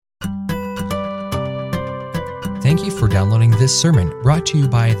Thank you for downloading this sermon brought to you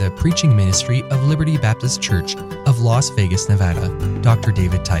by the preaching ministry of Liberty Baptist Church of Las Vegas, Nevada, Dr.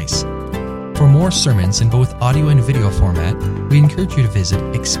 David Tice. For more sermons in both audio and video format, we encourage you to visit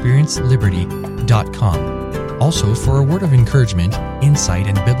experienceliberty.com. Also, for a word of encouragement, insight,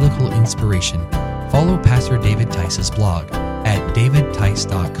 and biblical inspiration, follow Pastor David Tice's blog at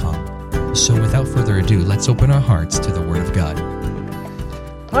davidtice.com. So without further ado, let's open our hearts to the Word of God.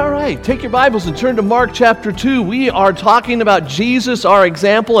 All right, take your Bibles and turn to Mark chapter 2. We are talking about Jesus, our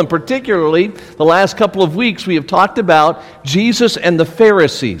example, and particularly the last couple of weeks we have talked about Jesus and the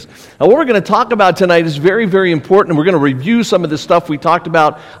Pharisees. Now, what we're going to talk about tonight is very, very important, and we're going to review some of the stuff we talked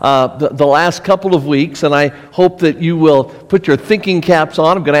about the last couple of weeks, and I hope that you will put your thinking caps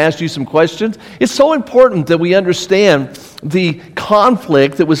on. I'm going to ask you some questions. It's so important that we understand the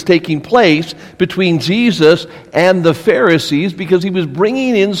conflict that was taking place between Jesus and the Pharisees, because he was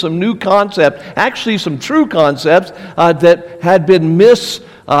bringing in some new concepts, actually some true concepts that had been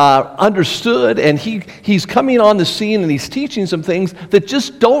misunderstood, and he's coming on the scene and he's teaching some things that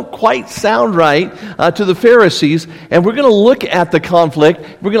just don't quite sound right to the Pharisees. And we're going to look at the conflict.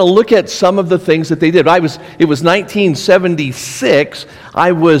 We're going to look at some of the things that they did. It was 1976.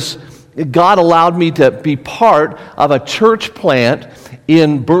 God allowed me to be part of a church plant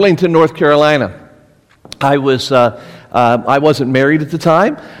in Burlington, North Carolina. I wasn't married at the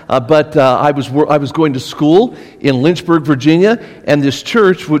time, but I was going to school in Lynchburg, Virginia, and this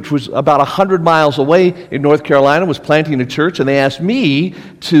church, which was about 100 miles away in North Carolina, was planting a church, and they asked me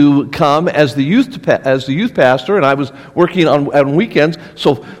to come as the youth pastor, and I was working on weekends.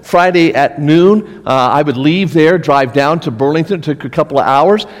 So Friday at noon, I would leave there, drive down to Burlington. It took a couple of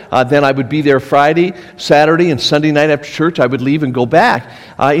hours. Then I would be there Friday, Saturday, and Sunday night after church. I would leave and go back.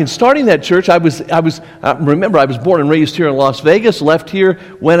 In starting that church, remember, I was born and raised here in Las Vegas, left here,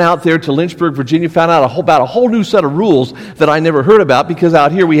 went out there to Lynchburg, Virginia, found out about a whole new set of rules that I never heard about, because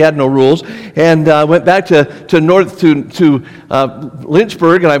out here we had no rules, and went back to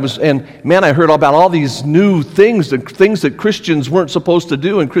Lynchburg, and I heard about all these new things that Christians weren't supposed to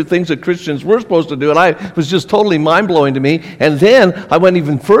do, and things that Christians were supposed to do, and it was just totally mind-blowing to me. And then I went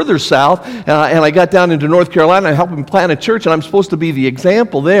even further south, and I got down into North Carolina. I helped them plant a church, and I'm supposed to be the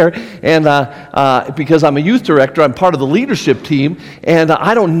example there, and because I'm a youth director, I'm part of the leadership team, and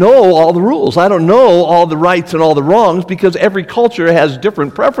I don't know all the rules. I don't know all the rights and all the wrongs, because every culture has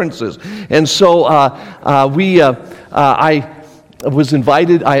different preferences. And so I was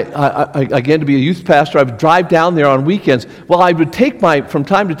invited again to be a youth pastor. I would drive down there on weekends. Well, I would from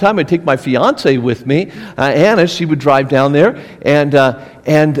time to time, I'd take my fiance with me, Anna. She would drive down there, and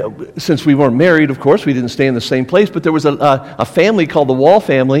since we weren't married, of course, we didn't stay in the same place, but there was a family called the Wall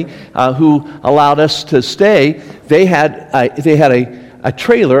family who allowed us to stay. They had a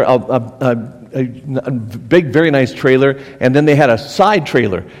trailer, a big, very nice trailer, and then they had a side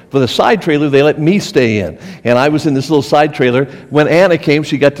trailer. For the side trailer, they let me stay in, and I was in this little side trailer. When Anna came,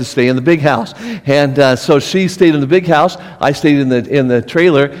 she got to stay in the big house, and so she stayed in the big house. I stayed in the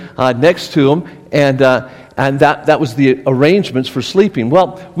trailer next to them, and that was the arrangements for sleeping.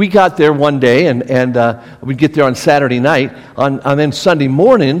 Well, we got there one day, and we'd get there on Saturday night. And then Sunday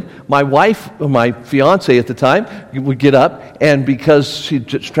morning, my wife, my fiance at the time, would get up, and because she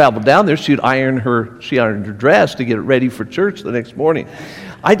just traveled down there, she ironed her dress to get it ready for church the next morning.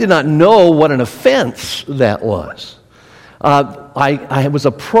 I did not know what an offense that was. I was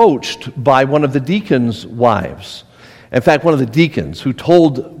approached by one of the deacons' wives. In fact, one of the deacons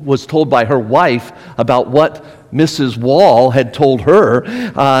was told by her wife about what Mrs. Wall had told her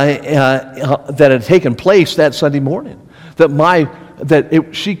that had taken place that Sunday morning.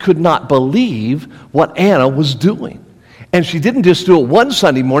 She could not believe what Anna was doing. And she didn't just do it one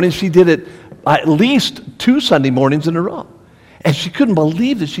Sunday morning, she did it at least 2 Sunday mornings in a row. And she couldn't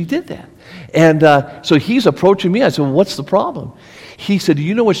believe that she did that. And so he's approaching me. I said, well, what's the problem? He said, do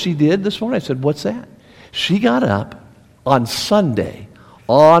you know what she did this morning? I said, what's that? She got up on Sunday,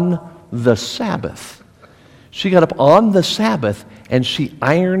 on the Sabbath. She got up on the Sabbath, and she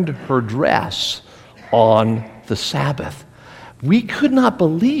ironed her dress on the Sabbath. We could not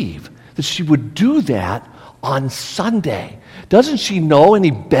believe that she would do that on Sunday. Doesn't she know any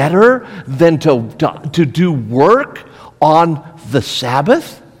better than to do work on the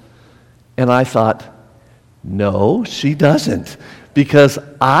Sabbath? And I thought, no, she doesn't. Because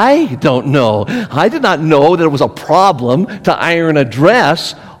I don't know. I did not know that it was a problem to iron a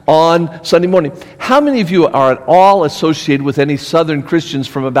dress on Sunday morning. How many of you are at all associated with any Southern Christians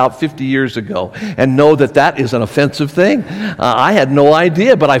from about 50 years ago and know that that is an offensive thing? I had no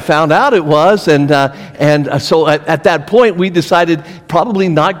idea, but I found out it was, and so at that point we decided probably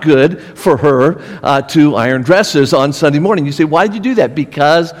not good for her to iron dresses on Sunday morning. You say, why did you do that?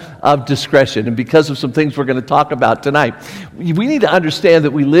 Because of discretion and because of some things we're going to talk about tonight. We need to understand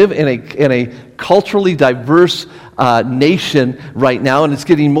that we live in a culturally diverse nation right now, and it's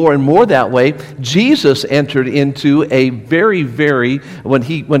getting more and more that way. Jesus entered into a very, when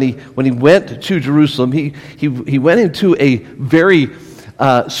he went to Jerusalem, he went into a very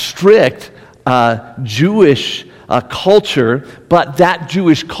strict Jewish culture, but that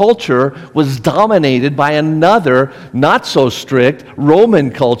Jewish culture was dominated by another, not so strict,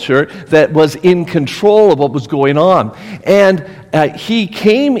 Roman culture that was in control of what was going on. And he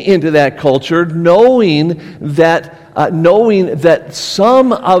came into that culture knowing that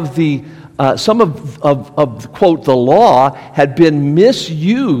some of quote the law had been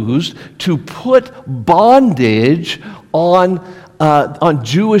misused to put bondage on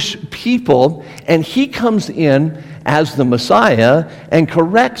Jewish people, and he comes in as the Messiah and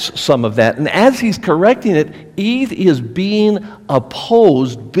corrects some of that. And as he's correcting it, he is being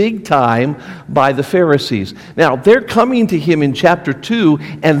opposed big time by the Pharisees. Now, they're coming to him in chapter 2,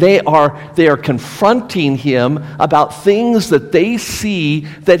 and they are confronting him about things that they see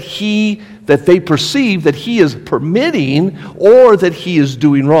that they perceive that he is permitting or that he is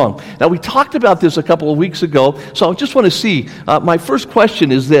doing wrong. Now, we talked about this a couple of weeks ago, so I just want to see, my first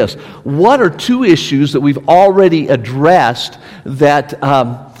question is this: what are two issues that we've already addressed that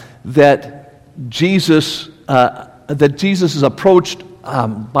Jesus is approached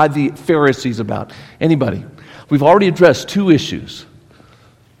by the Pharisees about? Anybody? We've already addressed two issues,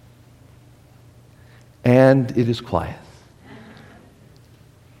 and it is quiet.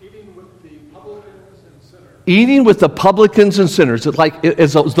 Eating with the publicans and sinners. It's like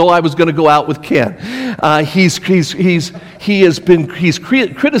as though I was going to go out with Ken. He's criticized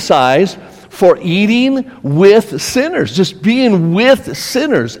for eating with sinners, just being with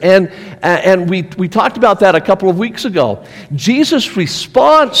sinners, and we talked about that a couple of weeks ago. Jesus'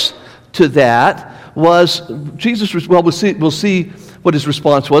 response to that was Well, we'll see what his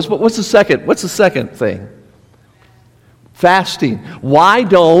response was. But what's the second thing? Fasting. Why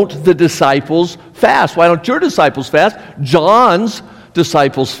don't the disciples fast? Why don't your disciples fast? John's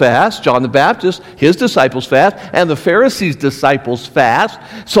disciples fast. John the Baptist, his disciples fast, and the Pharisees' disciples fast.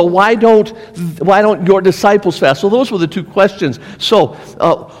 So why don't your disciples fast? So those were the two questions. So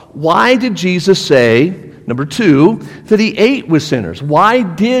why did Jesus say, number two, that he ate with sinners? Why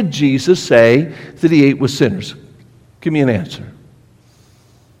did Jesus say that he ate with sinners? Give me an answer.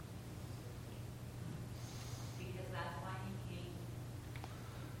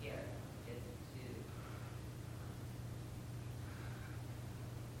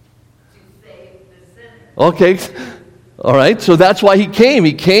 Okay, all right, so that's why he came.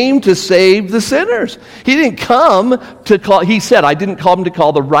 He came to save the sinners. He didn't come to call, he said, I didn't come to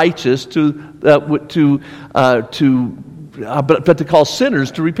call the righteous but to call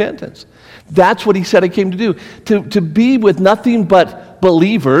sinners to repentance. That's what he said I came to do. To be with nothing but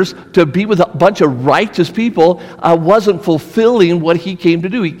believers, to be with a bunch of righteous people, wasn't fulfilling what he came to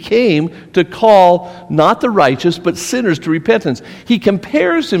do. He came to call not the righteous, but sinners to repentance. He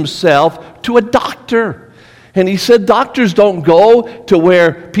compares himself to a doctor. And he said doctors don't go to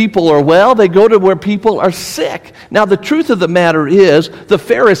where people are well, they go to where people are sick. Now, the truth of the matter is, the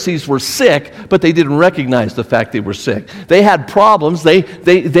Pharisees were sick, but they didn't recognize the fact they were sick. They had problems,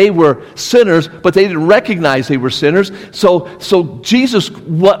 they were sinners, but they didn't recognize they were sinners. So Jesus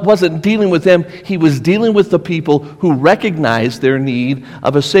wasn't dealing with them, he was dealing with the people who recognized their need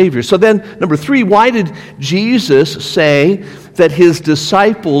of a Savior. So then, number three, why did Jesus say that his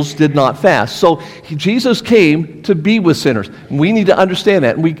disciples did not fast? So Jesus came to be with sinners. We need to understand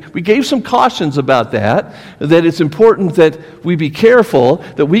that. And we gave some cautions about that it's important that we be careful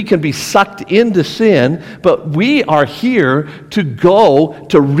that we can be sucked into sin, but we are here to go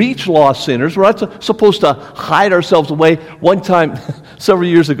to reach lost sinners. We're not supposed to hide ourselves away. One time, several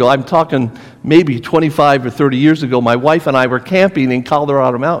years ago, I'm talking maybe 25 or 30 years ago, my wife and I were camping in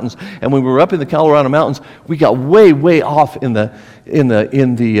Colorado Mountains, and when we were up in the Colorado Mountains, we got way off in the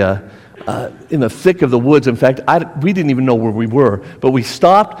thick of the woods. In fact, we didn't even know where we were, but we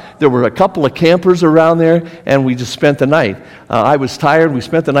stopped. There were a couple of campers around there, and we just spent the night. I was tired. We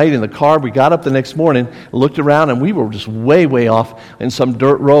spent the night in the car. We got up the next morning, looked around, and we were just way off in some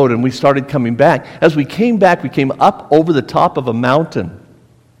dirt road, and we started coming back. As we came back, we came up over the top of a mountain.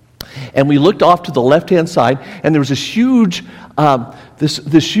 And we looked off to the left-hand side, and there was this huge,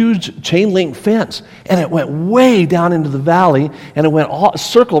 this huge chain link fence, and it went way down into the valley, and it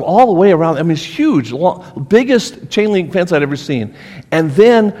circled all the way around. I mean, it's huge, biggest chain link fence I'd ever seen. And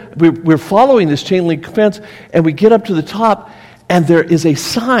then we're following this chain link fence, and we get up to the top, and there is a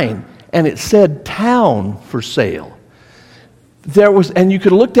sign, and it said "Town for Sale." And you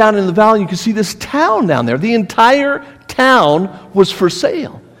could look down in the valley, and you could see this town down there. The entire town was for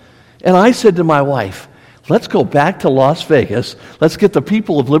sale. And I said to my wife, let's go back to Las Vegas. Let's get the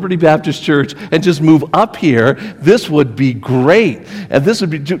people of Liberty Baptist Church and just move up here. This would be great. And this would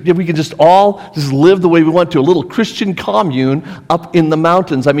be, we could just all just live the way we want to, a little Christian commune up in the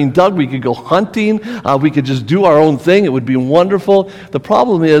mountains. I mean, Doug, we could go hunting. We could just do our own thing. It would be wonderful. The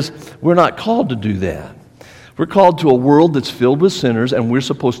problem is we're not called to do that. We're called to a world that's filled with sinners, and we're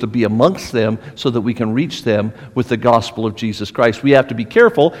supposed to be amongst them so that we can reach them with the gospel of Jesus Christ. We have to be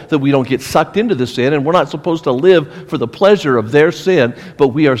careful that we don't get sucked into the sin, and we're not supposed to live for the pleasure of their sin, but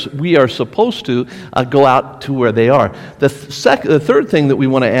we are supposed to go out to where they are. The third thing that we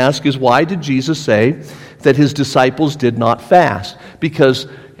want to ask is, why did Jesus say that his disciples did not fast? Because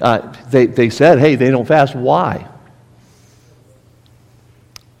they said, hey, they don't fast. Why?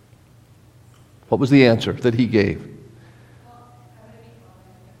 What was the answer that he gave?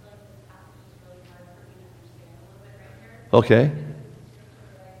 Okay.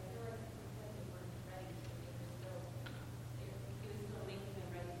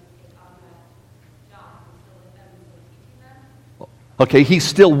 Okay, he's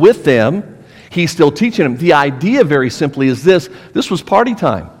still with them. He's still teaching them. The idea, very simply, is this was party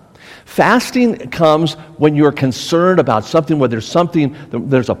time. Fasting comes when you're concerned about something, where there's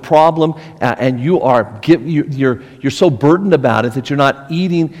a problem, and you're so burdened about it that you're not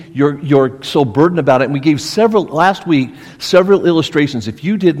eating. You're so burdened about it. And we gave last week several illustrations. If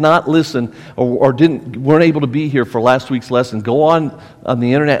you did not listen or weren't able to be here for last week's lesson, go on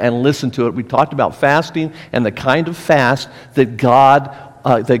the internet and listen to it. We talked about fasting and the kind of fast that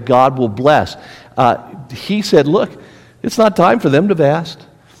God will bless. He said, "Look, it's not time for them to fast.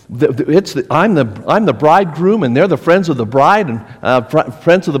 I'm the bridegroom, and they're the friends of the bride and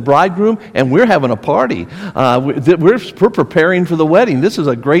friends of the bridegroom, and we're having a party. We're preparing for the wedding. This is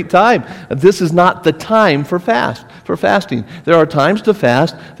a great time. This is not the time for fasting. There are times to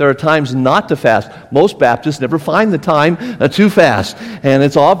fast. There are times not to fast. Most Baptists never find the time to fast, and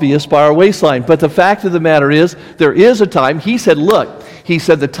it's obvious by our waistline. But the fact of the matter is, there is a time. He said,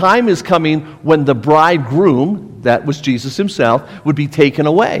 the time is coming when the bridegroom, that was Jesus himself, would be taken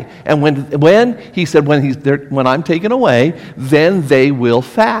away. And when I'm taken away, then they will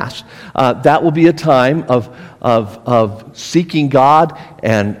fast. That will be a time of seeking God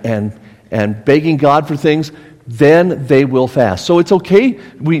and begging God for things. Then they will fast. So it's okay.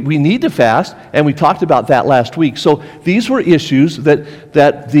 We need to fast, and we talked about that last week. So these were issues that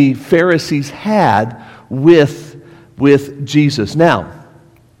the Pharisees had with Jesus. Now,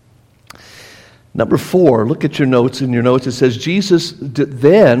 number 4, look at your notes. In your notes, it says, Jesus,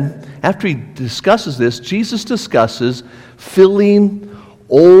 then, after he discusses this, Jesus discusses filling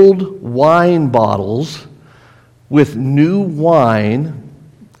old wine bottles with new wine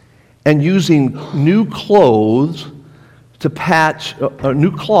and using new cloth to patch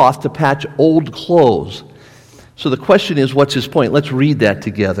old clothes. So the question is, what's his point? Let's read that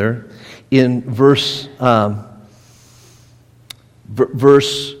together in verse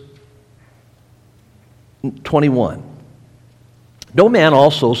 21. No man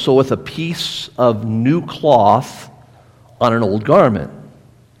also seweth a piece of new cloth on an old garment.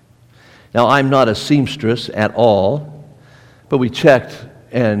 Now, I'm not a seamstress at all, but we checked,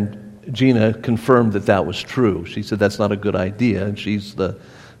 and Gina confirmed that was true. She said that's not a good idea, and she's the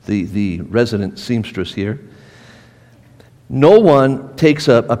resident seamstress here. No one takes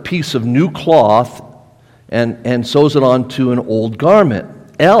a piece of new cloth and sews it onto an old garment.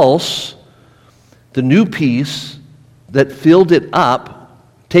 Else, the new piece that filled it up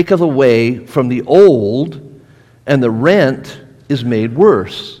taketh away from the old, and the rent is made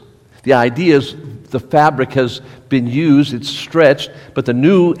worse. The idea is the fabric has been used, it's stretched, but the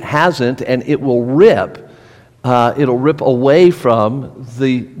new hasn't, and it will rip. It'll rip away from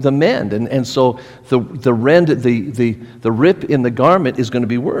the mend, and so the rend, the rip in the garment is going to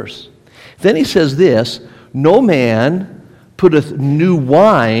be worse. Then he says this: no man putteth new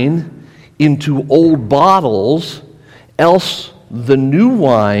wine into old bottles, else the new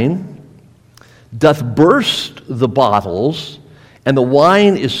wine doth burst the bottles, and the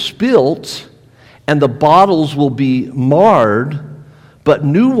wine is spilt, and the bottles will be marred, but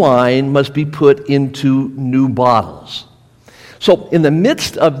new wine must be put into new bottles. So in the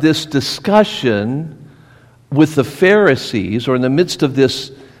midst of this discussion with the Pharisees, or in the midst of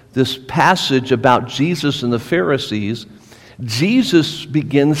this passage about Jesus and the Pharisees, Jesus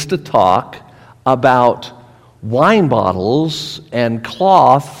begins to talk about wine bottles and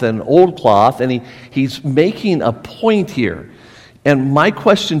cloth and old cloth, and he's making a point here. And my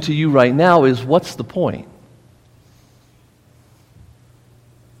question to you right now is, what's the point?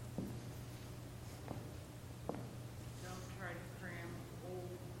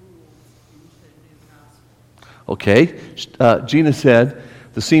 Okay, Gina said,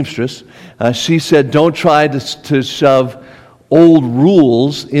 the seamstress, she said, don't try to shove old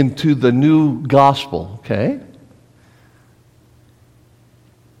rules into the new gospel, okay?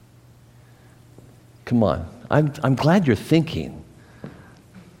 Come on, I'm glad you're thinking.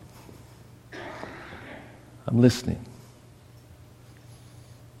 I'm listening.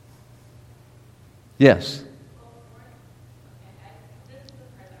 Yes.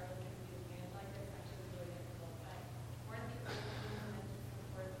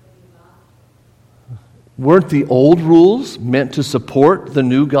 Weren't the old rules meant to support the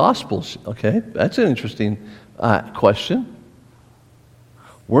new gospels? Okay, that's an interesting question.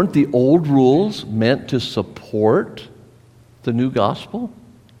 Weren't the old rules meant to support the new gospel?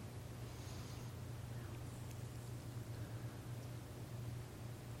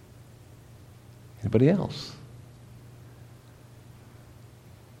 Anybody else?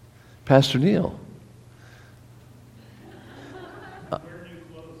 Pastor Neil.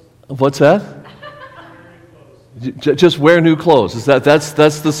 What's that? Just wear new clothes. That's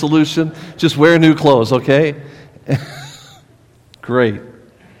the solution? Just wear new clothes, okay? Great.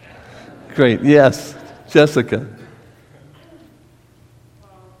 Yes, Jessica. The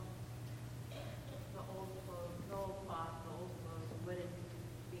old cloth, the old clothes wouldn't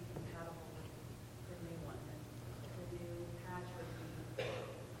be compatible with the new one. The new patch would be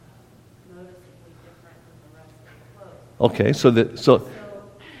noticeably different than the rest of the clothes. Okay, so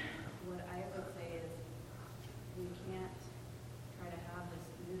what I would say is we can't try to have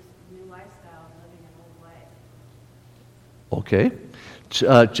this new lifestyle living an old life. okay.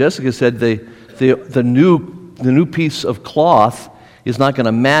 Jessica said the new piece of cloth is not going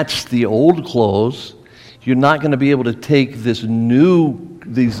to match the old clothes. You're not going to be able to take these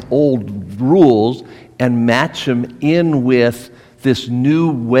old rules and match them in with this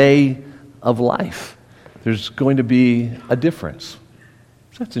new way of life. There's going to be a difference.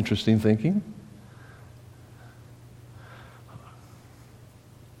 That's interesting thinking.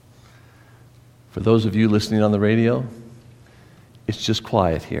 For those of you listening on the radio, it's just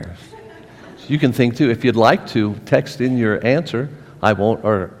quiet here. You can think too. If you'd like to, text in your answer. I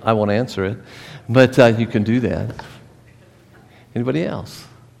won't answer it. But you can do that. Anybody else?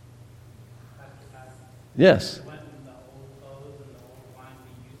 Yes.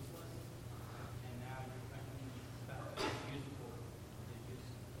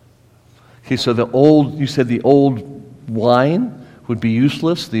 Okay, so you said the old wine would be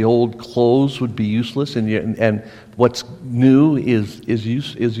useless, the old clothes would be useless, and what's new is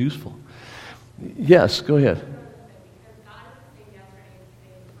useful. Yes, go ahead.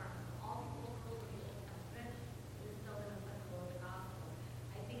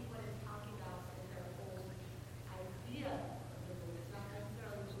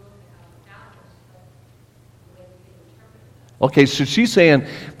 Okay, so she's saying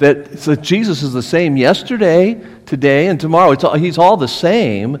that Jesus is the same yesterday, today, and tomorrow. He's all the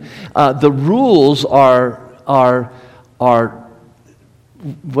same. The rules are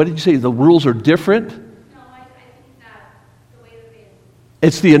what did you say? The rules are different? No, I think that the way that they...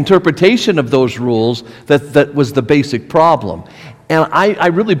 It's the interpretation of those rules that was the basic problem. And I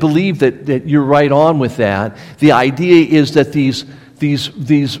really believe that you're right on with that. The idea is that these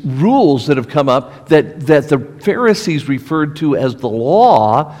rules that have come up that the Pharisees referred to as the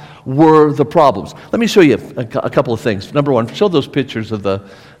law were the problems. Let me show you a couple of things. Number one, show those pictures of the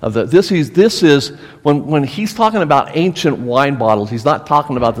this is when he's talking about ancient wine bottles, he's not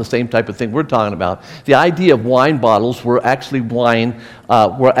talking about the same type of thing we're talking about. The idea of wine bottles were actually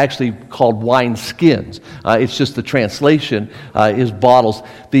called wine skins. It's just the translation is bottles.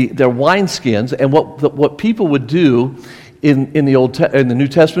 They're wine skins, and what people would do in the New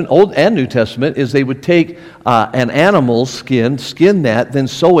Testament, Old and New Testament, is they would take an animal's skin that, then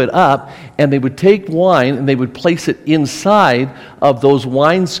sew it up, and they would take wine and they would place it inside of those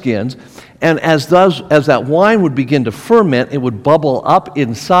wine skins. And as that wine would begin to ferment, it would bubble up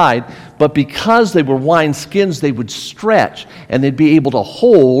inside. But because they were wine skins, they would stretch, and they'd be able to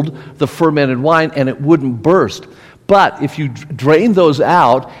hold the fermented wine, and it wouldn't burst. But if you drain those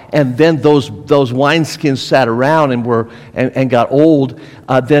out, and then those wineskins sat around and got old,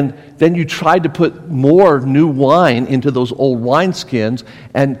 then you tried to put more new wine into those old wineskins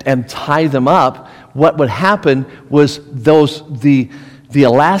and tie them up, what would happen was the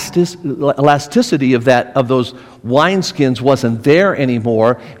elasticity of those wineskins wasn't there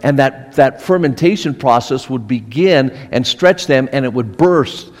anymore, and that fermentation process would begin and stretch them, and it would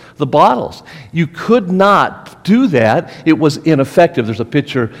burst the bottles. You could not do that. It was ineffective. There's a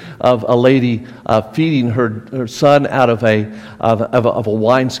picture of a lady feeding her son out of a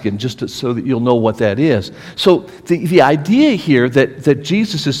wineskin, just so that you'll know what that is. So the idea here that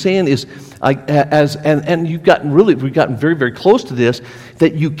Jesus is saying is, and we've gotten very, very close to this,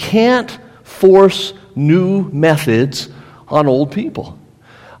 that you can't force new methods on old people.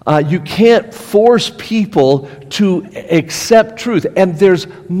 You can't force people to accept truth. And there's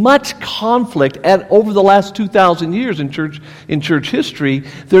much conflict. And over the last 2,000 years in church history,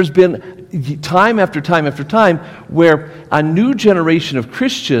 there's been time after time after time where a new generation of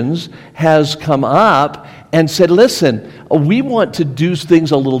Christians has come up and said, listen, we want to do things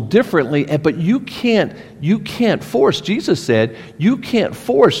a little differently, but you can't force, Jesus said, you can't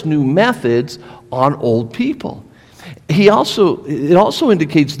force new methods on old people. It also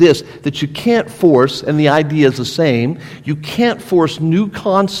indicates this, that you can't force, and the idea is the same, you can't force new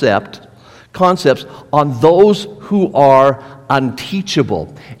concepts on those who are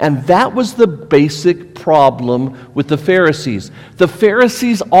unteachable. And that was the basic problem with the Pharisees. The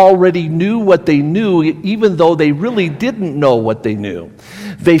Pharisees already knew what they knew, even though they really didn't know what they knew.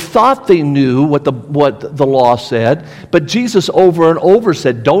 They thought they knew what the law said, but Jesus over and over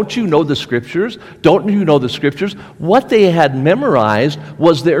said, don't you know the Scriptures? Don't you know the Scriptures? What they had memorized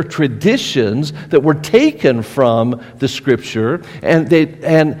was their traditions that were taken from the Scripture,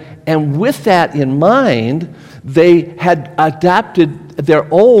 and with that in mind, they had adapted their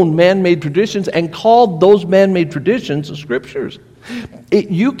own man-made traditions and called those man-made traditions the Scriptures.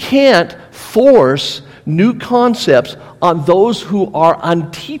 You can't force new concepts on those who are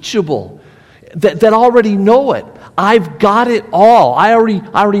unteachable, that already know it. I've got it all. I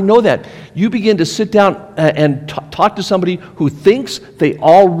already know that. You begin to sit down and talk to somebody who thinks they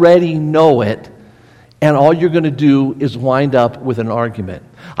already know it, and all you're going to do is wind up with an argument.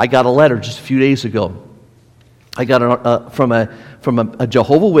 I got a letter just a few days ago. I got from a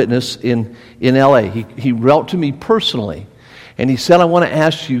Jehovah's Witness in L.A. He wrote to me personally, and he said, I want to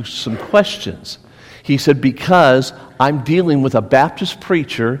ask you some questions. He said, because I'm dealing with a Baptist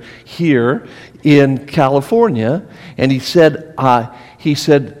preacher here in California, and he said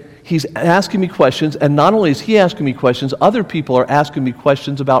he's asking me questions, and not only is he asking me questions, other people are asking me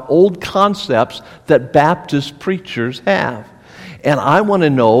questions about old concepts that Baptist preachers have. And I want to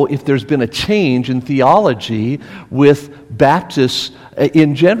know if there's been a change in theology with Baptists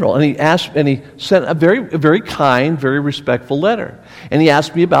in general. And he sent a very, very kind, very respectful letter. And he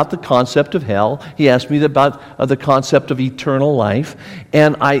asked me about the concept of hell. He asked me about the concept of eternal life.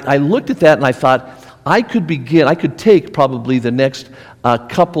 And I looked at that and I thought, I could take probably the next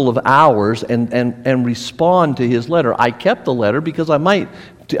couple of hours and respond to his letter. I kept the letter because I might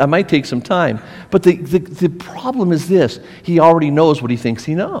take some time. But the problem is this. He already knows what he thinks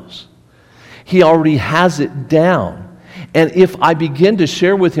he knows. He already has it down. And if I begin to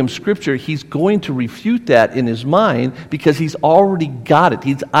share with him Scripture, he's going to refute that in his mind because he's already got it.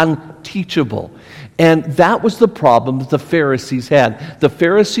 He's unteachable. And that was the problem that the Pharisees had. The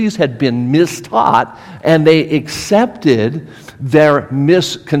Pharisees had been mistaught, and they accepted their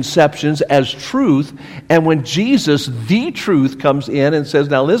misconceptions as truth. And when Jesus, the truth, comes in and says,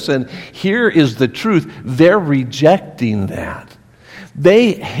 now listen, here is the truth, they're rejecting that.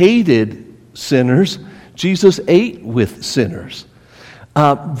 They hated sinners. Jesus ate with sinners.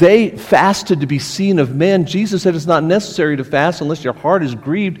 They fasted to be seen of men. Jesus said it's not necessary to fast unless your heart is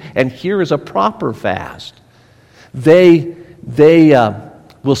grieved, and here is a proper fast. They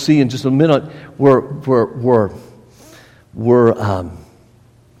we'll see in just a minute, were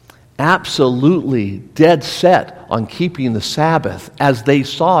absolutely dead set on keeping the Sabbath as they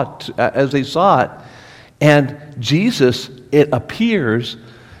saw it. And Jesus, it appears,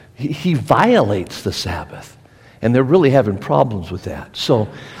 he violates the Sabbath. And they're really having problems with that. So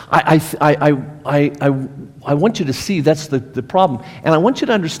I want you to see that's the problem. And I want you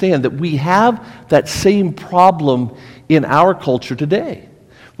to understand that we have that same problem in our culture today.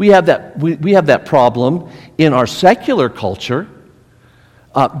 We have that problem in our secular culture.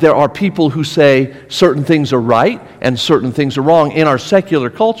 There are people who say certain things are right and certain things are wrong in our secular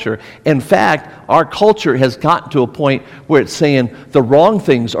culture. In fact, our culture has gotten to a point where it's saying the wrong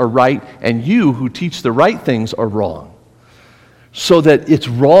things are right and you who teach the right things are wrong. So that it's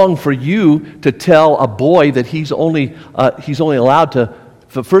wrong for you to tell a boy that he's only allowed to,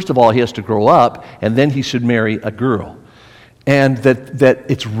 first of all, he has to grow up and then he should marry a girl. And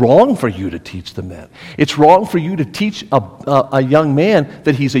that it's wrong for you to teach them that. It's wrong for you to teach a young man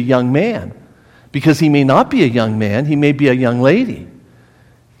that he's a young man. Because he may not be a young man, he may be a young lady.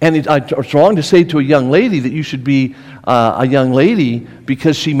 And it's wrong to say to a young lady that you should be a young lady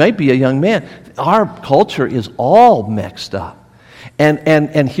because she might be a young man. Our culture is all mixed up.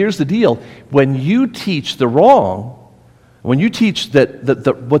 And here's the deal. When you teach the wrong, when you teach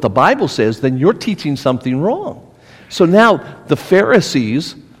that what the Bible says, then you're teaching something wrong. So now the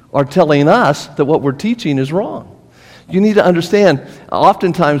Pharisees are telling us that what we're teaching is wrong. You need to understand,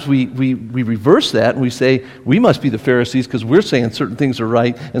 oftentimes we reverse that and we say, we must be the Pharisees because we're saying certain things are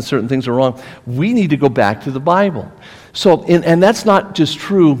right and certain things are wrong. We need to go back to the Bible. So, and that's not just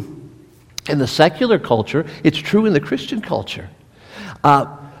true in the secular culture, it's true in the Christian culture.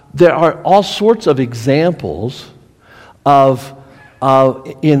 There are all sorts of examples of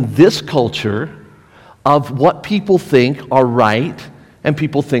in this culture of what people think are right and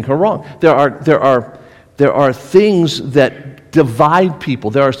people think are wrong. There are things that divide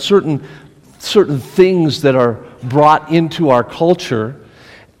people. There are certain things that are brought into our culture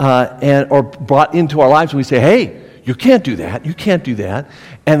or brought into our lives, and we say, "Hey, you can't do that. You can't do that,"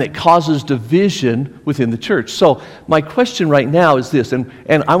 and it causes division within the church. So my question right now is this, and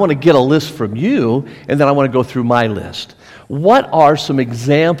I want to get a list from you, and then I want to go through my list. What are some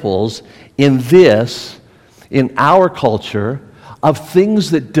examples in our culture, of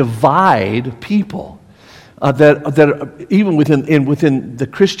things that divide people, that even within the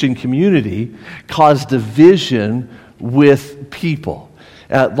Christian community cause division with people,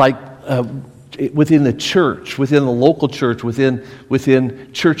 within the church, within the local church, within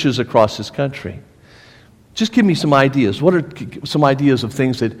churches across this country? Just give me some ideas. What are some ideas of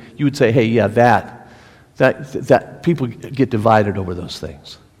things that you would say, "Hey, yeah, that people get divided over those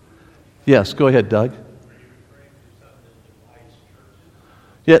things"? Yes, go ahead, Doug.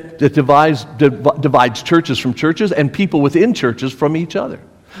 Yeah, it divides churches from churches and people within churches from each other.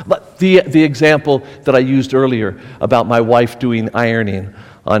 But the example that I used earlier about my wife doing ironing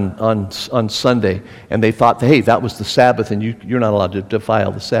on Sunday, and they thought, hey, that was the Sabbath, and you're not allowed to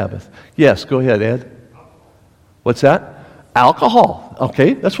defile the Sabbath. Yes, go ahead, Ed. What's that? Alcohol.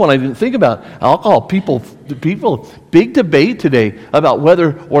 Okay, that's one I didn't think about. Alcohol. People, big debate today about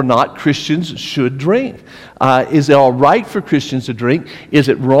whether or not Christians should drink. Is it all right for Christians to drink? Is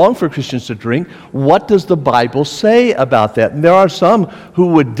it wrong for Christians to drink? What does the Bible say about that? And there are some who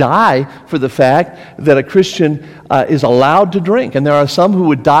would die for the fact that a Christian is allowed to drink. And there are some who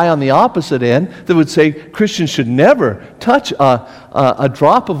would die on the opposite end that would say Christians should never touch a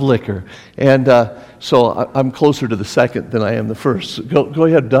drop of liquor. And so I'm closer to the second than I am the first. Go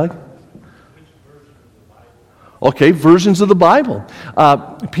ahead, Doug. Okay, versions of the Bible.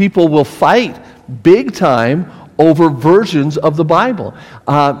 People will fight big time over versions of the Bible.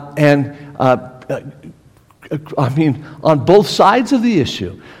 On both sides of the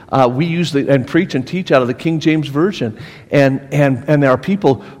issue. We usually and preach and teach out of the King James Version. And there are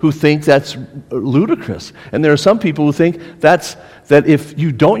people who think that's ludicrous. And there are some people who think that if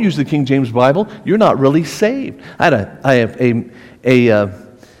you don't use the King James Bible, you're not really saved. I have a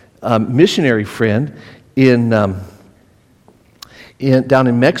missionary friend down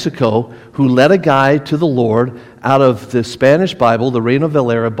in Mexico who led a guy to the Lord out of the Spanish Bible, the Reina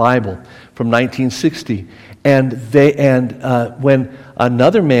Valera Bible from 1960. And when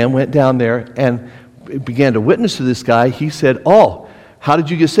another man went down there and began to witness to this guy, he said, "Oh, how did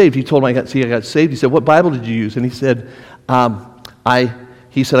you get saved?" He told him, I got saved. He said, "What Bible did you use?" And he said,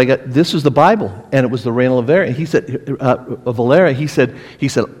 "This is the Bible," and it was the Reina Valera. And he said, Valera. He said,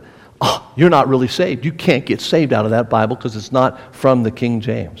 "Oh, you're not really saved. You can't get saved out of that Bible because it's not from the King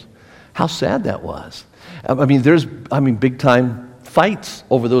James." How sad that was. There's big time fights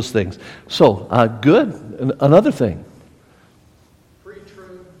over those things. So, good. Another thing.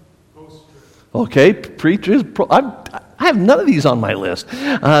 Pre-trib, post-trib. Okay, pre-trib. I have none of these on my list.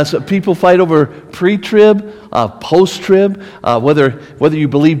 So people fight over pre-trib, post-trib, whether you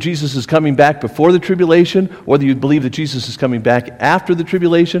believe Jesus is coming back before the tribulation, whether you believe that Jesus is coming back after the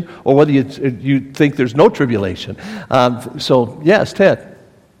tribulation, or whether you think there's no tribulation. So, yes, Ted.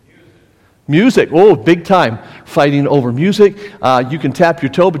 Music, oh, big time. Fighting over music. You can tap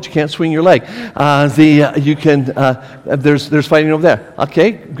your toe, but you can't swing your leg. There's fighting over there.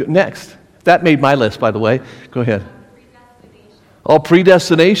 Okay, next. That made my list, by the way. Go ahead. Oh,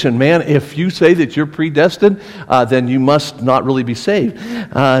 predestination. Man, if you say that you're predestined, then you must not really be saved.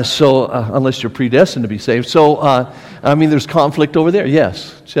 Unless you're predestined to be saved. There's conflict over there.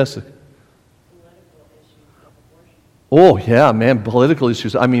 Yes, Jessica. Oh, yeah, man, political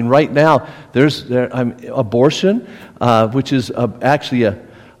issues. Right now, there's abortion, which is actually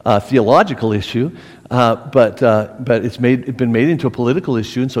a theological issue, but it's been made into a political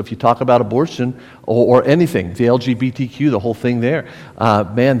issue. And so if you talk about abortion or anything, the LGBTQ, the whole thing there,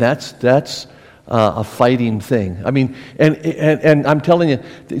 man, that's a fighting thing. And I'm telling you,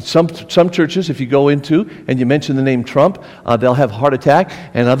 some churches, if you go into and you mention the name Trump, they'll have a heart attack,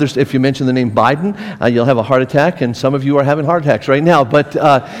 and others, if you mention the name Biden, you'll have a heart attack, and some of you are having heart attacks right now. But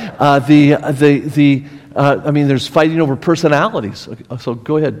there's fighting over personalities. So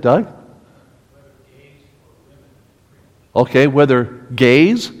go ahead, Doug. Okay, whether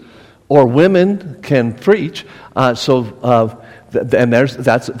gays or women can preach. And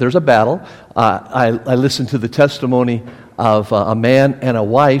there's a battle. I listened to the testimony of a man and a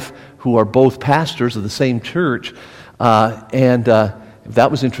wife who are both pastors of the same church, and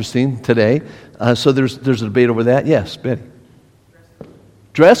that was interesting today. So there's a debate over that. Yes, Betty.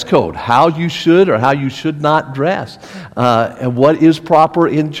 Dress code, how you should or how you should not dress, and what is proper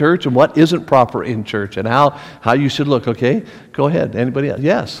in church and what isn't proper in church, and how you should look. Okay, go ahead. Anybody else?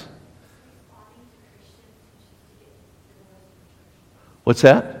 Yes. What's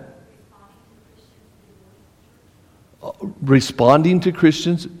that? Responding to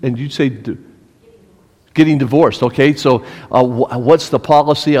Christians, and you'd say getting divorced. Okay, so what's the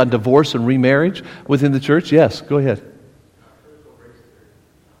policy on divorce and remarriage within the church? Yes, go ahead.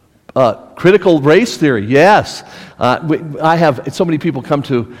 Critical race theory, yes. I have so many people come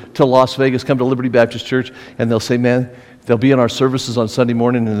to Las Vegas, come to Liberty Baptist Church, and they'll say, man, they'll be in our services on Sunday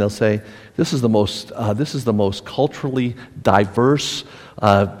morning, and they'll say, this is the most culturally diverse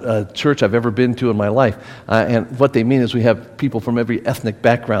church I've ever been to in my life. And what they mean is we have people from every ethnic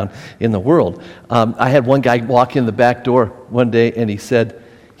background in the world. I had one guy walk in the back door one day, and he said,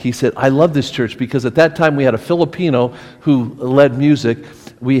 I love this church because at that time we had a Filipino who led music.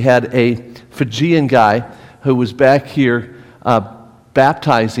 We had a Fijian guy who was back here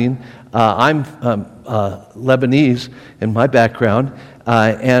baptizing. I'm Lebanese in my background,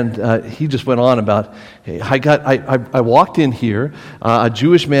 and he just went on about, hey, I walked in here, a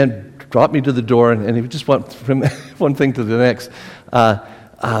Jewish man dropped me to the door, and he just went from one thing to the next.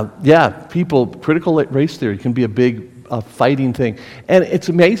 Critical race theory can be a big fighting thing. And it's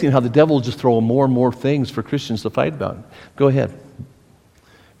amazing how the devil will just throw more and more things for Christians to fight about. Go ahead.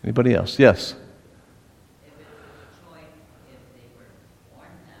 Anybody else? Yes. If it was a choice, if they were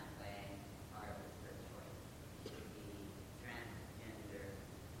born that way, or it was the choice to be transgender,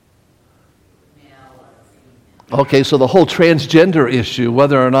 male or female. Okay, so the whole transgender issue,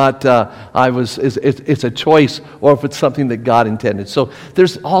 whether or not it's a choice or if it's something that God intended. So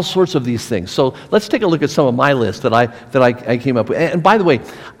there's all sorts of these things. So let's take a look at some of my list that I came up with. And by the way,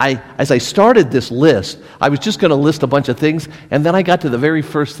 as I started this list, I was just going to list a bunch of things, and then I got to the very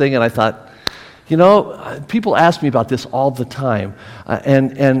first thing, and I thought, people ask me about this all the time,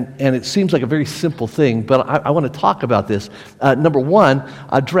 and it seems like a very simple thing, but I want to talk about this. Number one,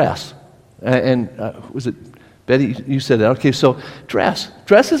 dress. Was it Betty, you said that. Okay, so dress.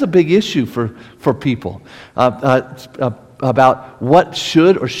 Dress is a big issue for people about what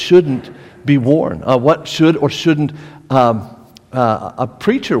should or shouldn't be worn, what should or shouldn't a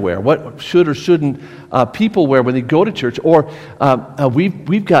preacher wear, what should or shouldn't people wear when they go to church. Or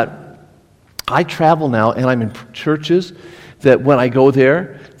I travel now, and I'm in churches that when I go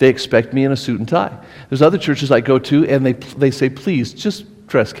there, they expect me in a suit and tie. There's other churches I go to, and they say, please, just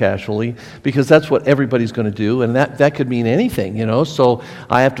dress casually, because that's what everybody's going to do, and that could mean anything, so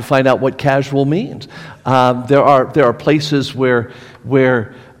I have to find out what casual means. There are places where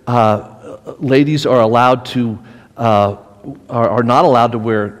ladies are allowed to are not allowed to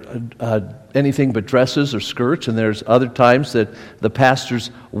wear anything but dresses or skirts, and there's other times that the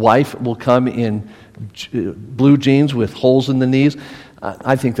pastor's wife will come in blue jeans with holes in the knees.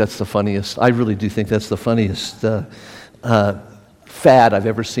 I think that's the funniest. I really do think that's the funniest fad I've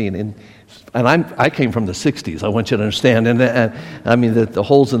ever seen. And I came from the 60s, I want you to understand. And the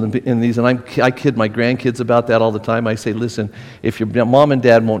holes in these, and I kid my grandkids about that all the time. I say, listen, if your mom and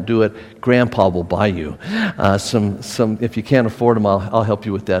dad won't do it, Grandpa will buy you some. If you can't afford them, I'll help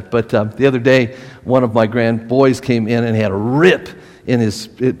you with that. But the other day, one of my grand boys came in and he had a rip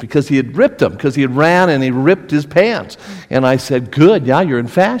because he had ripped them, because he had ran and he ripped his pants. And I said, good, yeah, you're in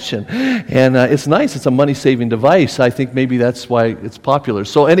fashion. And it's nice. It's a money-saving device. I think maybe that's why it's popular.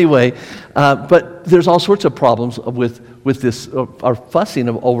 So anyway, but there's all sorts of problems with this, our fussing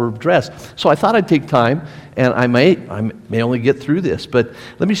of overdress. So I thought I'd take time, and I may only get through this, but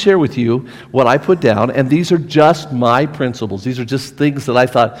let me share with you what I put down, and these are just my principles. These are just things that I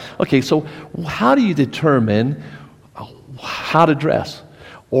thought, okay, so how do you determine how to dress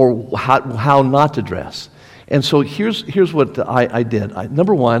or how not to dress? And so here's what I did.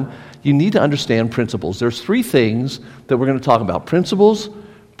 Number one, you need to understand principles. There's three things that we're going to talk about: principles,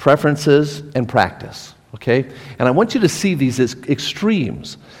 preferences, and practice. Okay? And I want you to see these as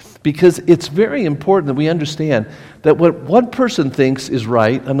extremes, because it's very important that we understand that what one person thinks is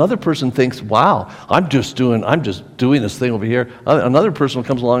right, another person thinks, wow, I'm just doing this thing over here. Another person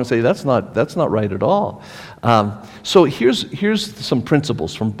comes along and say, that's not right at all. So here's some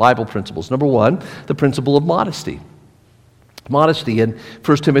principles, from Bible principles. Number one, the principle of modesty. Modesty. In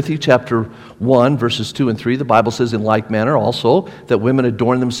 1 Timothy chapter 1, verses 2 and 3, the Bible says, in like manner also, that women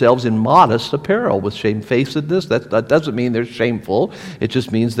adorn themselves in modest apparel with shamefacedness. That doesn't mean they're shameful. It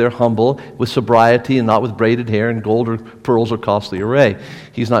just means they're humble, with sobriety, and not with braided hair and gold or pearls or costly array.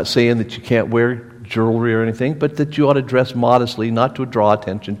 He's not saying that you can't wear jewelry or anything, but that you ought to dress modestly, not to draw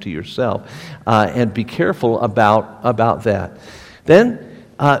attention to yourself. And be careful about that. Then,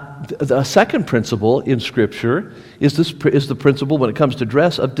 the second principle in Scripture is the principle, when it comes to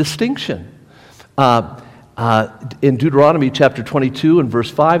dress, of distinction. In Deuteronomy chapter 22 and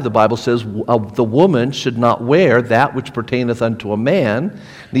verse 5, the Bible says, the woman should not wear that which pertaineth unto a man,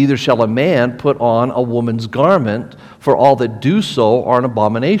 neither shall a man put on a woman's garment, for all that do so are an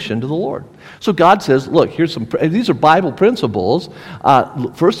abomination to the Lord. So God says, look, these are Bible principles.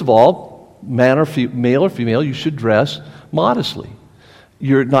 First of all, male or female, you should dress modestly.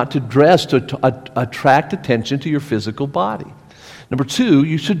 You're not to dress to attract attention to your physical body. Number two,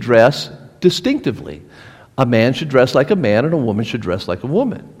 you should dress distinctively. A man should dress like a man, and a woman should dress like a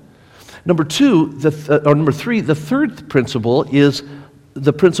woman. Number three, the third principle is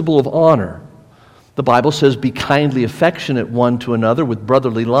the principle of honor. The Bible says, be kindly affectionate one to another with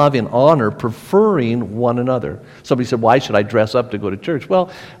brotherly love, in honor, preferring one another. Somebody said, why should I dress up to go to church? Well,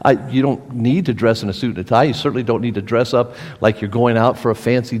 you don't need to dress in a suit and a tie. You certainly don't need to dress up like you're going out for a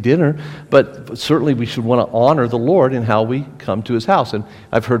fancy dinner. But certainly we should want to honor the Lord in how we come to His house. And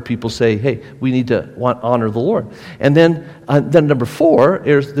I've heard people say, hey, we need to honor the Lord. And then number four,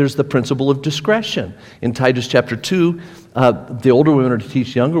 there's the principle of discretion. In Titus chapter 2, the older women are to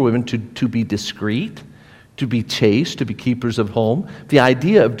teach younger women to be discreet, to be chaste, to be keepers of home. The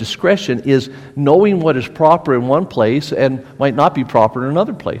idea of discretion is knowing what is proper in one place and might not be proper in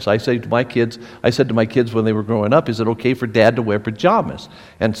another place. I said to my kids when they were growing up, is it okay for Dad to wear pajamas?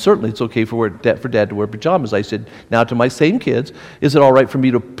 And certainly it's okay for Dad to wear pajamas. I said, now to my same kids, is it all right for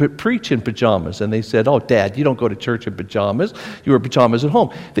me to preach in pajamas? And they said, oh, Dad, you don't go to church in pajamas. You wear pajamas at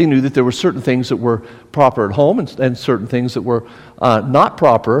home. They knew that there were certain things that were proper at home and certain things that were not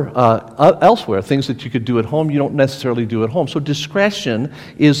proper elsewhere. Things that you could do at home, you don't necessarily do at home. So discretion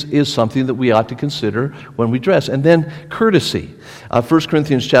is something that we ought to consider when we dress. And then courtesy. 1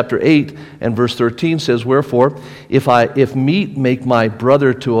 Corinthians chapter 8 and verse 13 says, wherefore, if meat make my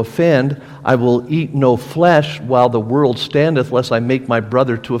brother to offend, I will eat no flesh while the world standeth, lest I make my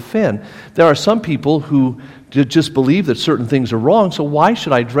brother to offend. There are some people who just believe that certain things are wrong, so why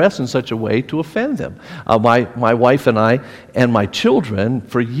should I dress in such a way to offend them? My wife and I and my children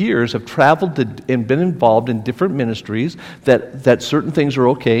for years have traveled and been involved in different ministries that certain things are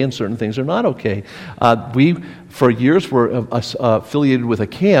okay and certain things are not okay. We, for years, were affiliated with a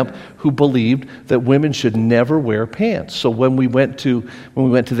camp who believed that women should never wear pants. So when we went to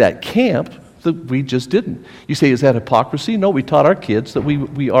that camp, we just didn't. You say, is that hypocrisy? No, we taught our kids that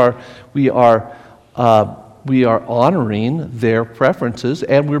we are honoring their preferences,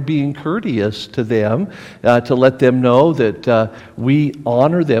 and we're being courteous to them to let them know that we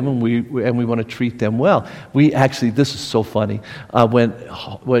honor them and we want to treat them well. We actually, this is so funny,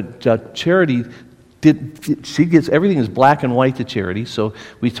 when Charity she gets everything is black and white to Charity. So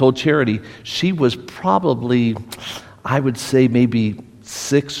we told Charity she was probably, I would say, maybe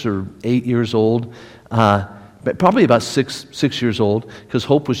 6 or 8 years old. Probably about six years old, because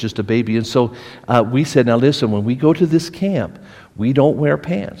Hope was just a baby. And so we said, now listen, when we go to this camp, we don't wear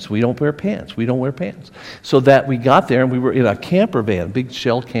pants. We don't wear pants. We don't wear pants. So that we got there, and we were in a camper van, big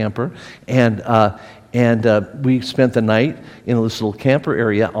shell camper, and and we spent the night in this little camper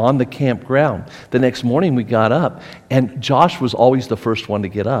area on the campground. The next morning we got up, and Josh was always the first one to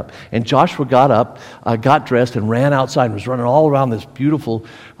get up. And Joshua got up, got dressed, and ran outside and was running all around this beautiful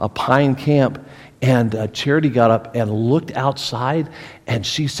pine camp. And Charity got up and looked outside, and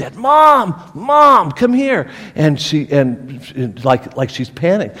she said, Mom, come here. And like she's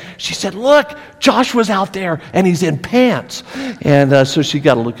panicked. She said, look, Joshua's out there, and he's in pants. And so she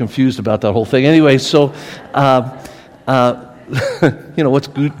got a little confused about that whole thing. Anyway, so, what's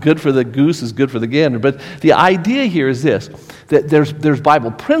good for the goose is good for the gander. But the idea here is this, that there's Bible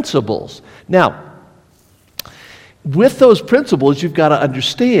principles. Now, with those principles, you've got to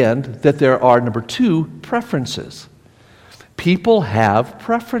understand that there are, number two, preferences. People have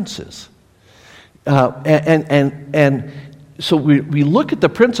preferences. And so we look at the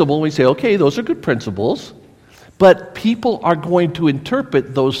principle and we say, okay, those are good principles, but people are going to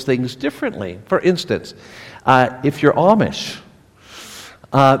interpret those things differently. For instance, if you're Amish,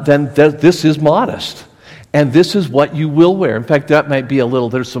 then this is modest. And this is what you will wear. In fact, that might be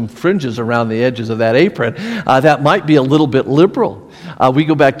there's some fringes around the edges of that apron. That might be a little bit liberal. We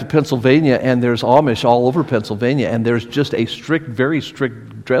go back to Pennsylvania, and there's Amish all over Pennsylvania, and there's just a very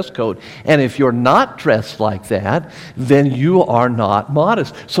strict dress code. And if you're not dressed like that, then you are not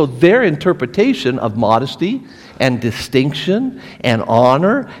modest. So their interpretation of modesty and distinction and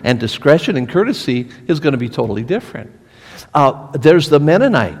honor and discretion and courtesy is going to be totally different. There's the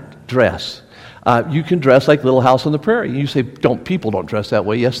Mennonite dress. You can dress like Little House on the Prairie. You say, people don't dress that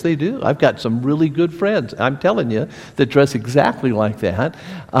way. Yes, they do. I've got some really good friends, I'm telling you, that dress exactly like that.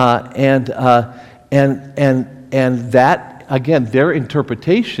 And that, again, their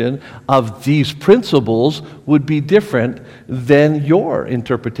interpretation of these principles would be different than your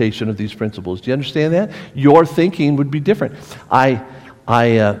interpretation of these principles. Do you understand that? Your thinking would be different. I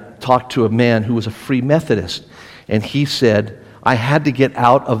talked to a man who was a Free Methodist, and he said, I had to get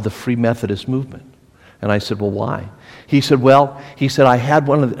out of the Free Methodist movement. And I said, well, why? He said, I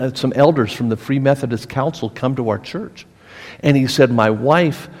had some elders from the Free Methodist Council come to our church. And he said, my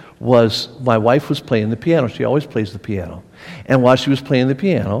wife was playing the piano. She always plays the piano. And while she was playing the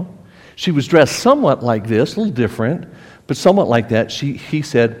piano, she was dressed somewhat like this, a little different, but somewhat like that. He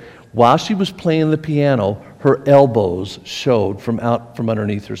said, while she was playing the piano, her elbows showed from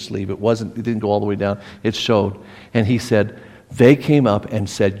underneath her sleeve. It didn't go all the way down. It showed. And he said, they came up and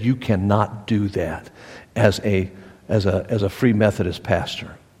said, you cannot do that as a Free Methodist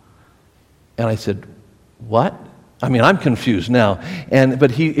pastor. And I said, what? I mean, I'm confused now.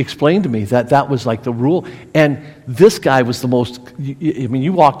 But he explained to me that was like the rule. And this guy was the most,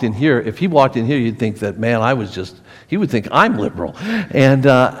 you walked in here, if he walked in here, you'd think that, man, he would think I'm liberal. And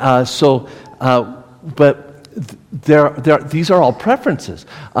but these are all preferences.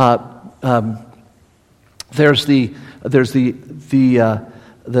 There's the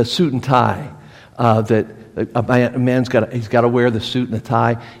suit and tie. That a man's got to wear the suit and the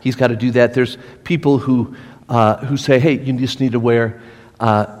tie. He's got to do that. There's people who say, hey, you just need to wear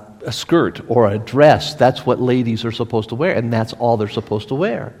a skirt or a dress. That's what ladies are supposed to wear, and that's all they're supposed to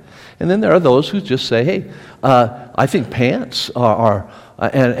wear. And then there are those who just say, hey, I think pants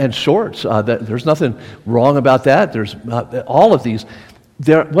and shorts. There's nothing wrong about that. There's all of these.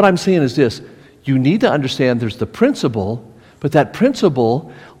 What I'm saying is this. You need to understand there's the principle, but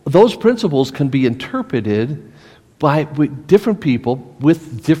those principles can be interpreted by different people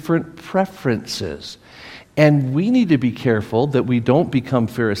with different preferences. And we need to be careful that we don't become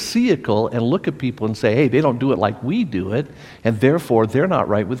pharisaical and look at people and say, hey, they don't do it like we do it, and therefore they're not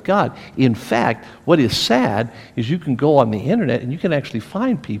right with God. In fact, what is sad is you can go on the internet and you can actually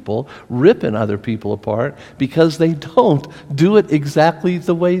find people ripping other people apart because they don't do it exactly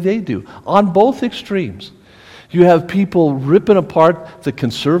the way they do, on both extremes. You have people ripping apart the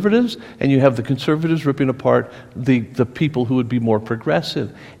conservatives, and you have the conservatives ripping apart the people who would be more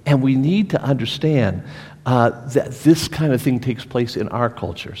progressive. And we need to understand that this kind of thing takes place in our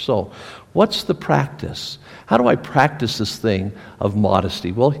culture. So, what's the practice? How do I practice this thing of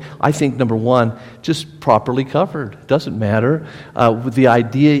modesty? Well, I think, number one, just properly covered. It doesn't matter. The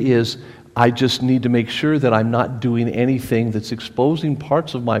idea is I just need to make sure that I'm not doing anything that's exposing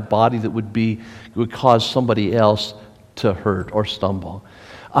parts of my body that would cause somebody else to hurt or stumble.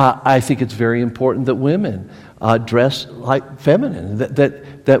 I think it's very important that women dress like feminine,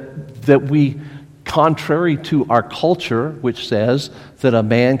 that we contrary to our culture, which says that a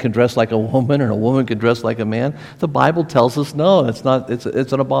man can dress like a woman and a woman can dress like a man. The Bible tells us no, it's not. It's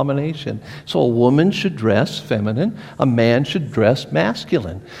an abomination. So a woman should dress feminine, a man should dress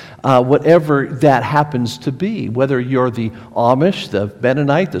masculine, whatever that happens to be. Whether you're the Amish, the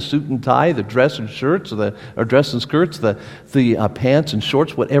Mennonite, the suit and tie, the dress and shirts, or dress and skirts, the pants and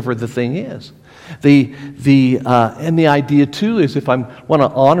shorts, whatever the thing is. And the idea too is if I want to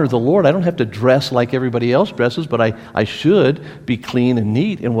honor the Lord, I don't have to dress like everybody else dresses, but I should be clean and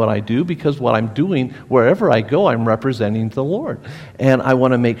neat in what I do, because what I'm doing, wherever I go, I'm representing the Lord. And I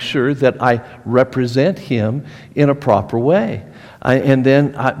want to make sure that I represent Him in a proper way.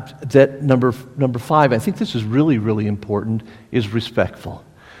 That number 5, I think this is really, really important, is respectful.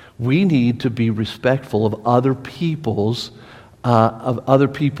 We need to be respectful of other people's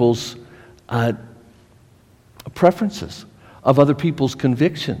preferences, of other people's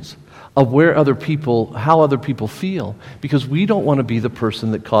convictions, of how other people feel, because we don't want to be the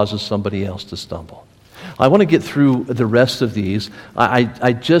person that causes somebody else to stumble. I want to get through the rest of these.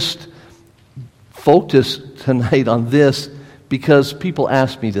 I just focused tonight on this because people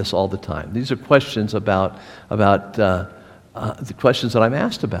ask me this all the time. These are questions about the questions that I'm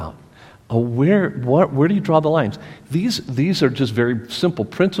asked about. Where do you draw the lines? These are just very simple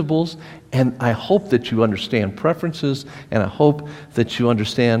principles, and I hope that you understand preferences, and I hope that you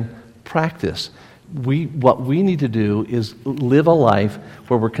understand practice. What we need to do is live a life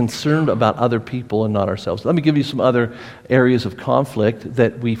where we're concerned about other people and not ourselves. Let me give you some other areas of conflict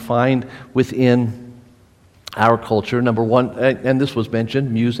that we find within our culture. Number one, and this was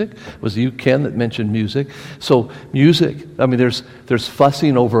mentioned, music. It was you, Ken, that mentioned music. So music, I mean, there's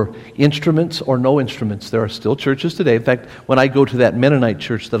fussing over instruments or no instruments. There are still churches today. In fact, when I go to that Mennonite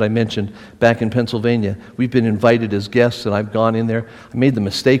church that I mentioned back in Pennsylvania, we've been invited as guests, and I've gone in there. I made the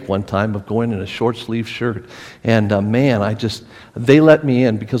mistake one time of going in a short-sleeve shirt. And they let me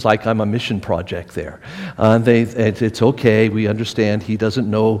in because I'm a mission project there. It's okay, we understand he doesn't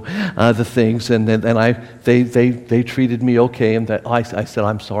know the things, and they treated me okay, and I said,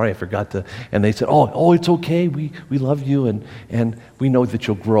 I'm sorry, I forgot to, and they said, oh, it's okay, we love you, and we know that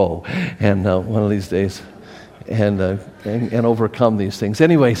you'll grow, and one of these days, and overcome these things.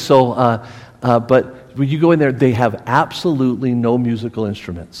 Anyway, but when you go in there, they have absolutely no musical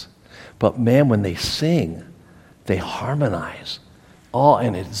instruments, but man, when they sing, they harmonize.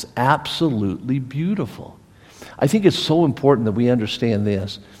 And it's absolutely beautiful. I think it's so important that we understand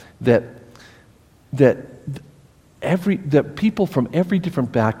this, that people from every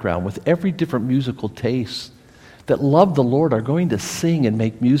different background, with every different musical taste, that love the Lord are going to sing and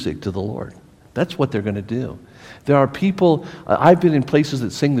make music to the Lord. That's what they're going to do. There are people, I've been in places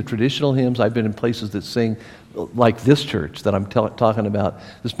that sing the traditional hymns, I've been in places that sing like this church that I'm talking about,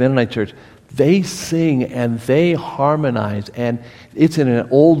 this Mennonite church. They sing and they harmonize, and it's in an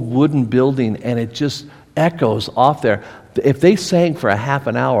old wooden building, and it just echoes off there. If they sang for a half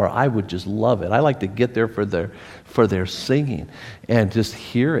an hour, I would just love it. I like to get there for their singing and just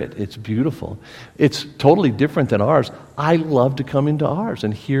hear it. It's beautiful. It's totally different than ours. I love to come into ours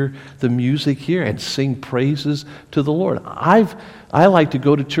and hear the music here and sing praises to the Lord. I like to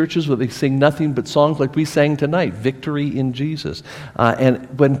go to churches where they sing nothing but songs like we sang tonight, Victory in Jesus.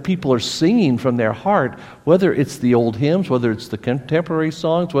 And when people are singing from their heart, whether it's the old hymns, whether it's the contemporary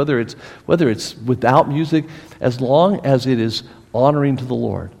songs, whether it's without music, as long as it is honoring to the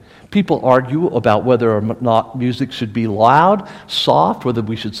Lord. People argue about whether or not music should be loud, soft, whether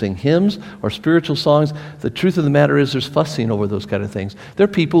we should sing hymns or spiritual songs. The truth of the matter is there's fussing over those kind of things. There are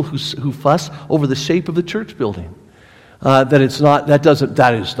people who fuss over the shape of the church building. That is not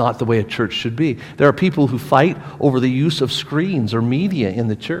the way a church should be. There are people who fight over the use of screens or media in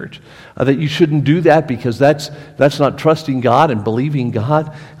the church. That you shouldn't do that because that's not trusting God and believing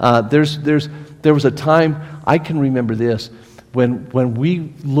God. There was a time, I can remember this, when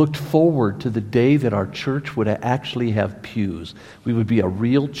we looked forward to the day that our church would actually have pews. We would be a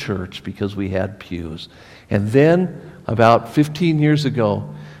real church because we had pews. And then, about 15 years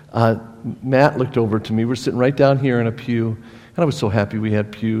ago, Matt looked over to me. We're sitting right down here in a pew, and I was so happy we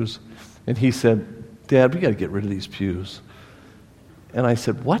had pews. And he said, Dad, we got to get rid of these pews. And I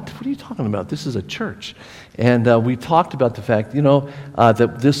said, what? What are you talking about? This is a church. And we talked about the fact,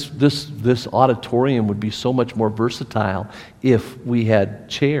 that this auditorium would be so much more versatile if we had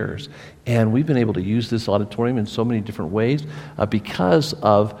chairs. And we've been able to use this auditorium in so many different ways because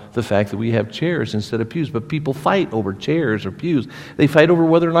of the fact that we have chairs instead of pews. But people fight over chairs or pews. They fight over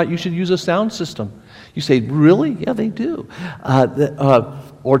whether or not you should use a sound system. You say, really? Yeah, they do.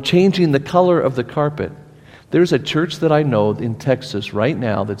 Or changing the color of the carpet. There's a church that I know in Texas right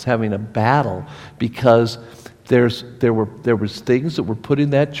now that's having a battle because there was things that were put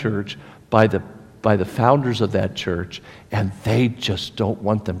in that church by the founders of that church, and they just don't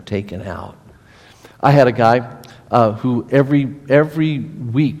want them taken out. I had a guy who every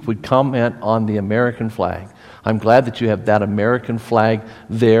week would comment on the American flag. I'm glad that you have that American flag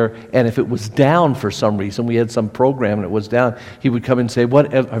there. And if it was down for some reason, we had some program and it was down, he would come and say,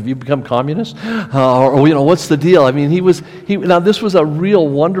 "What, have you become communist? Or what's the deal?" I mean, now this was a real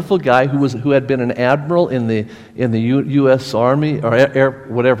wonderful guy who had been an admiral in the U.S. Army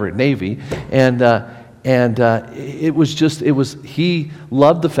or Navy, and he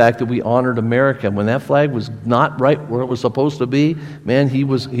loved the fact that we honored America. When that flag was not right where it was supposed to be, man, he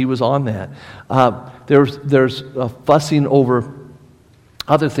was on that. There's fussing over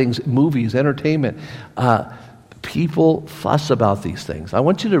other things, movies, entertainment. People fuss about these things. I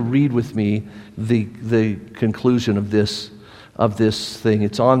want you to read with me the conclusion of this thing.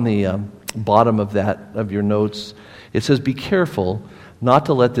 It's on the bottom of your notes. It says, "Be careful not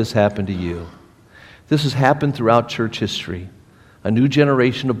to let this happen to you." This has happened throughout church history. A new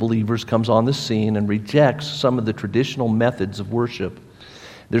generation of believers comes on the scene and rejects some of the traditional methods of worship.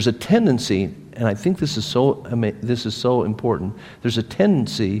 There's a tendency, and I think this is so important, there's a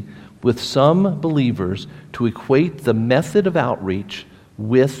tendency with some believers to equate the method of outreach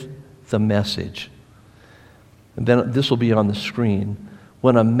with the message. And then this will be on the screen.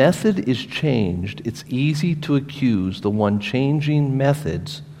 When a method is changed, it's easy to accuse the one changing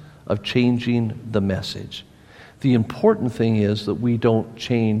methods of changing the message. The important thing is that we don't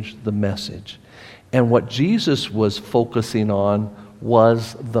change the message. And what Jesus was focusing on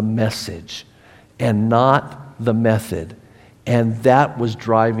was the message and not the method. And that was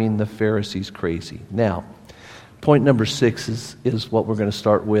driving the Pharisees crazy. Now, point number 6 is what we're going to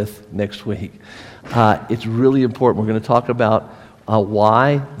start with next week. It's really important. We're going to talk about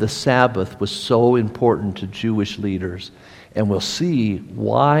why the Sabbath was so important to Jewish leaders. And we'll see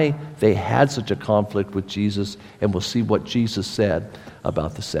why they had such a conflict with Jesus, and we'll see what Jesus said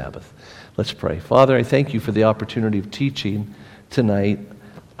about the Sabbath. Let's pray. Father, I thank you for the opportunity of teaching tonight.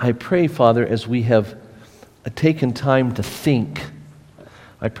 I pray, Father, as we have taken time to think,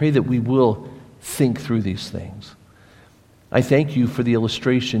 I pray that we will think through these things. I thank you for the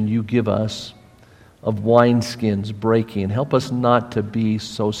illustration you give us of wineskins breaking. Help us not to be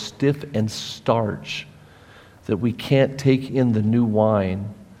so stiff and starch that we can't take in the new wine,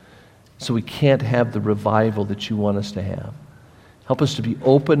 so we can't have the revival that you want us to have. Help us to be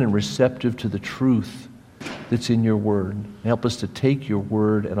open and receptive to the truth that's in your word. Help us to take your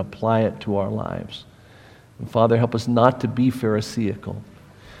word and apply it to our lives. And Father, help us not to be Pharisaical.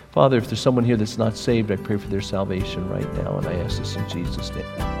 Father, if there's someone here that's not saved, I pray for their salvation right now, and I ask this in Jesus' name.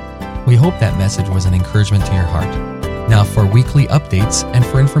 We hope that message was an encouragement to your heart. Now, for weekly updates and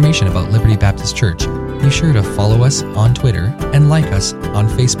for information about Liberty Baptist Church, be sure to follow us on Twitter and like us on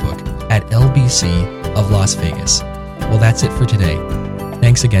Facebook at LBC of Las Vegas. Well, that's it for today.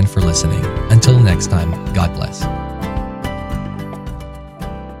 Thanks again for listening. Until next time, God bless.